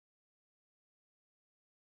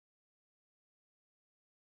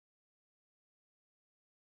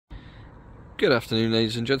Good afternoon,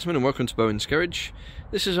 ladies and gentlemen, and welcome to Bowen's Garage.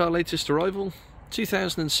 This is our latest arrival,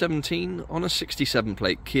 2017 on a 67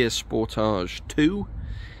 plate Kia Sportage 2.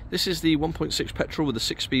 This is the 1.6 petrol with a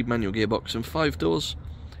 6-speed manual gearbox and 5 doors,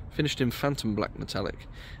 finished in phantom black metallic,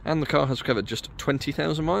 and the car has covered just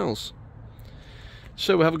 20,000 miles.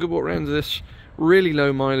 So we'll have a good walk around this really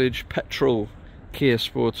low mileage petrol Kia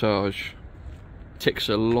Sportage. Ticks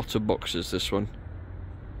a lot of boxes, this one.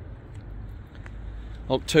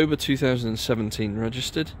 October 2017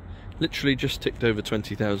 registered, literally just ticked over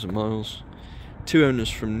 20,000 miles, 2 owners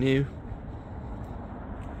from new,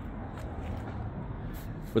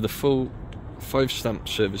 with a full 5-stamp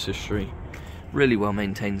service history, really well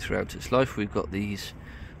maintained throughout its life. We've got these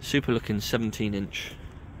super looking 17-inch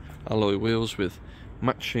alloy wheels with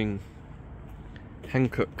matching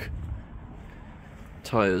Hankook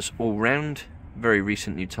tyres all round, very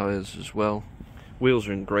recent new tyres as well. Wheels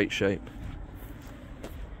are in great shape.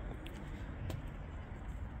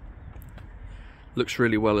 Looks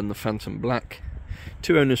really well in the phantom black.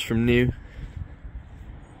 2 owners from new.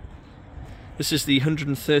 This is the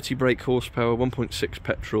 130 brake horsepower 1.6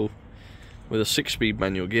 petrol with a 6-speed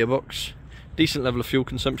manual gearbox. Decent level of fuel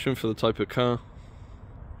consumption for the type of car.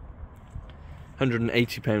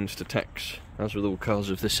 £180 to tax, as with all cars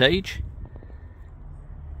of this age.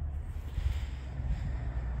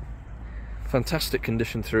 Fantastic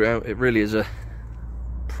condition throughout. It really is a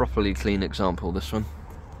properly clean example, this one.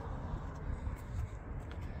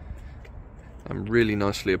 And really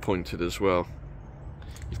nicely appointed as well.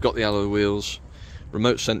 You've got the alloy wheels,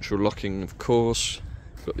 remote central locking of course,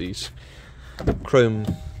 you've got these chrome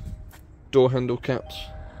door handle caps,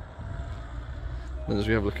 and as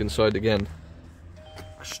we have a look inside again,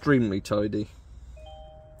 extremely tidy.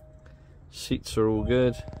 Seats are all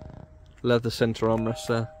good, leather centre armrest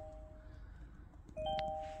there,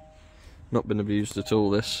 not been abused at all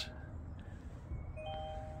this.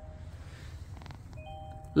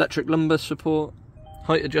 Electric lumbar support,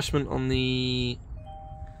 height adjustment on the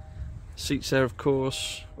seats there of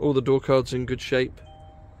course, all the door cards in good shape.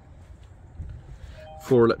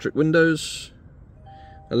 4 electric windows,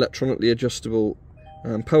 electronically adjustable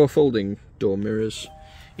and power folding door mirrors.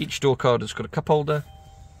 Each door card has got a cup holder,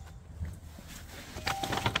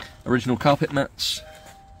 original carpet mats,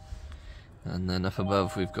 and then up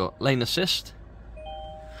above we've got lane assist.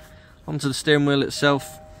 Onto the steering wheel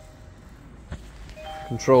itself,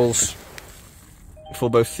 controls for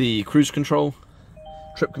both the cruise control,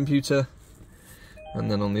 trip computer,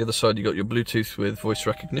 and then on the other side you got your Bluetooth with voice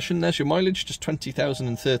recognition. There's your mileage, just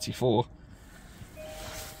 20,034.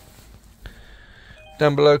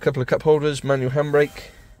 Down below a couple of cup holders, manual handbrake,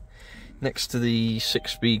 next to the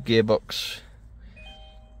 6-speed gearbox.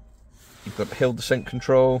 You've got hill descent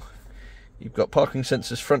control, you've got parking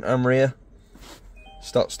sensors front and rear,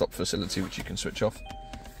 start stop facility which you can switch off.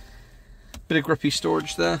 Bit of grippy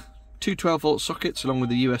storage there, 2 12-volt sockets along with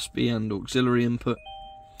the USB and auxiliary input,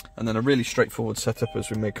 and then a really straightforward setup as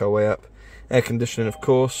we make our way up. Air conditioning of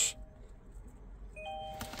course.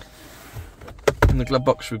 In the glove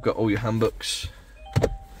box we've got all your handbooks,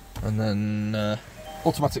 and then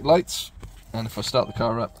automatic lights, and if I start the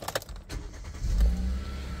car up,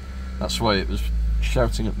 that's why it was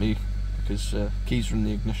shouting at me, because keys are in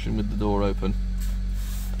the ignition with the door open.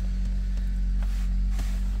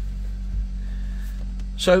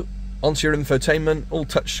 So, onto your infotainment, all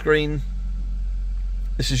touchscreen.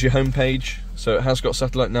 This is your home page, so it has got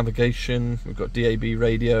satellite navigation, we've got DAB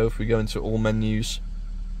radio if we go into all menus.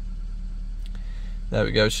 There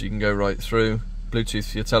we go, so you can go right through.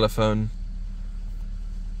 Bluetooth for your telephone.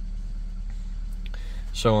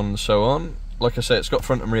 So on and so on. Like I say, it's got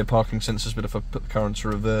front and rear parking sensors, but if I put the car into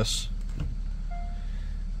reverse,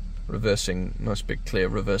 reversing, nice big clear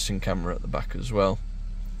reversing camera at the back as well.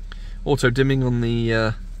 Auto dimming on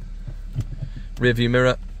the rear view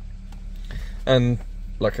mirror, and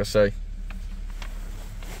like I say,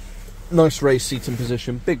 nice raised seating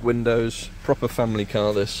position, big windows, proper family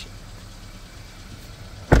car this.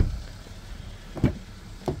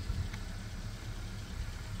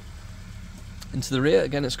 Into the rear,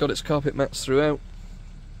 again it's got its carpet mats throughout,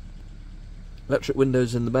 electric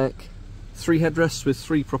windows in the back, 3 headrests with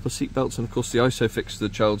 3 proper seat belts, and of course the ISOFIX to the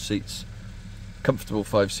child seats. Comfortable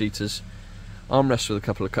 5-seaters, armrests with a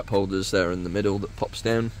couple of cup holders there in the middle that pops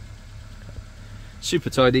down. Super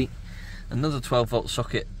tidy. Another 12-volt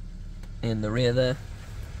socket in the rear there.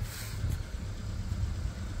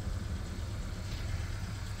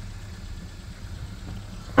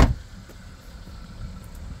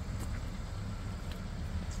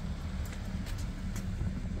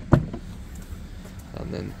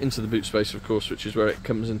 And then into the boot space of course, which is where it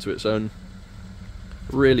comes into its own.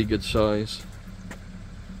 Really good size.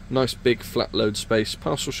 Nice big flat load space,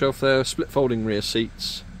 parcel shelf there, split folding rear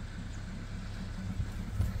seats.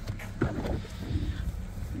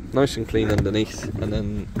 Nice and clean underneath, and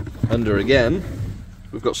then under again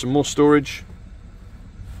we've got some more storage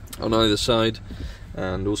on either side,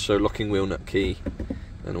 and also locking wheel nut key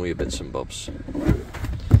and all your bits and bobs.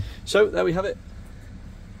 So there we have it.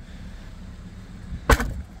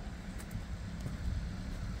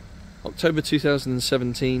 October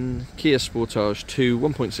 2017 Kia Sportage 2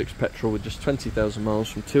 1.6 petrol with just 20,000 miles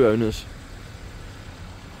from 2 owners,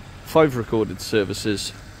 5 recorded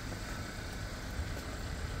services.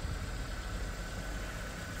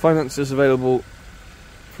 Finance is available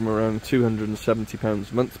from around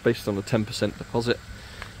 £270 a month based on a 10% deposit,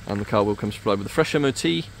 and the car will come supplied with a fresh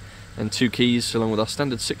MOT and 2 keys, along with our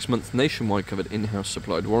standard 6-month nationwide covered in-house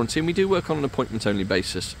supplied warranty. And we do work on an appointment only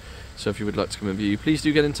basis, so if you would like to come and view, please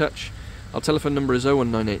do get in touch. Our telephone number is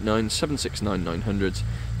 01989 769 900.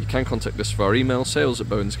 You can contact us via email,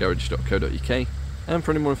 sales@bowensgarage.co.uk, and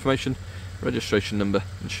for any more information, registration number,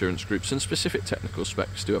 insurance groups and specific technical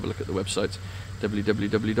specs, do have a look at the website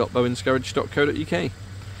www.bowensgarage.co.uk.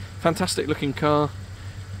 Fantastic looking car,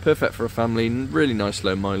 perfect for a family, really nice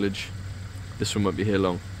low mileage. This one won't be here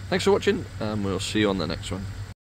long. Thanks for watching, and we'll see you on the next one.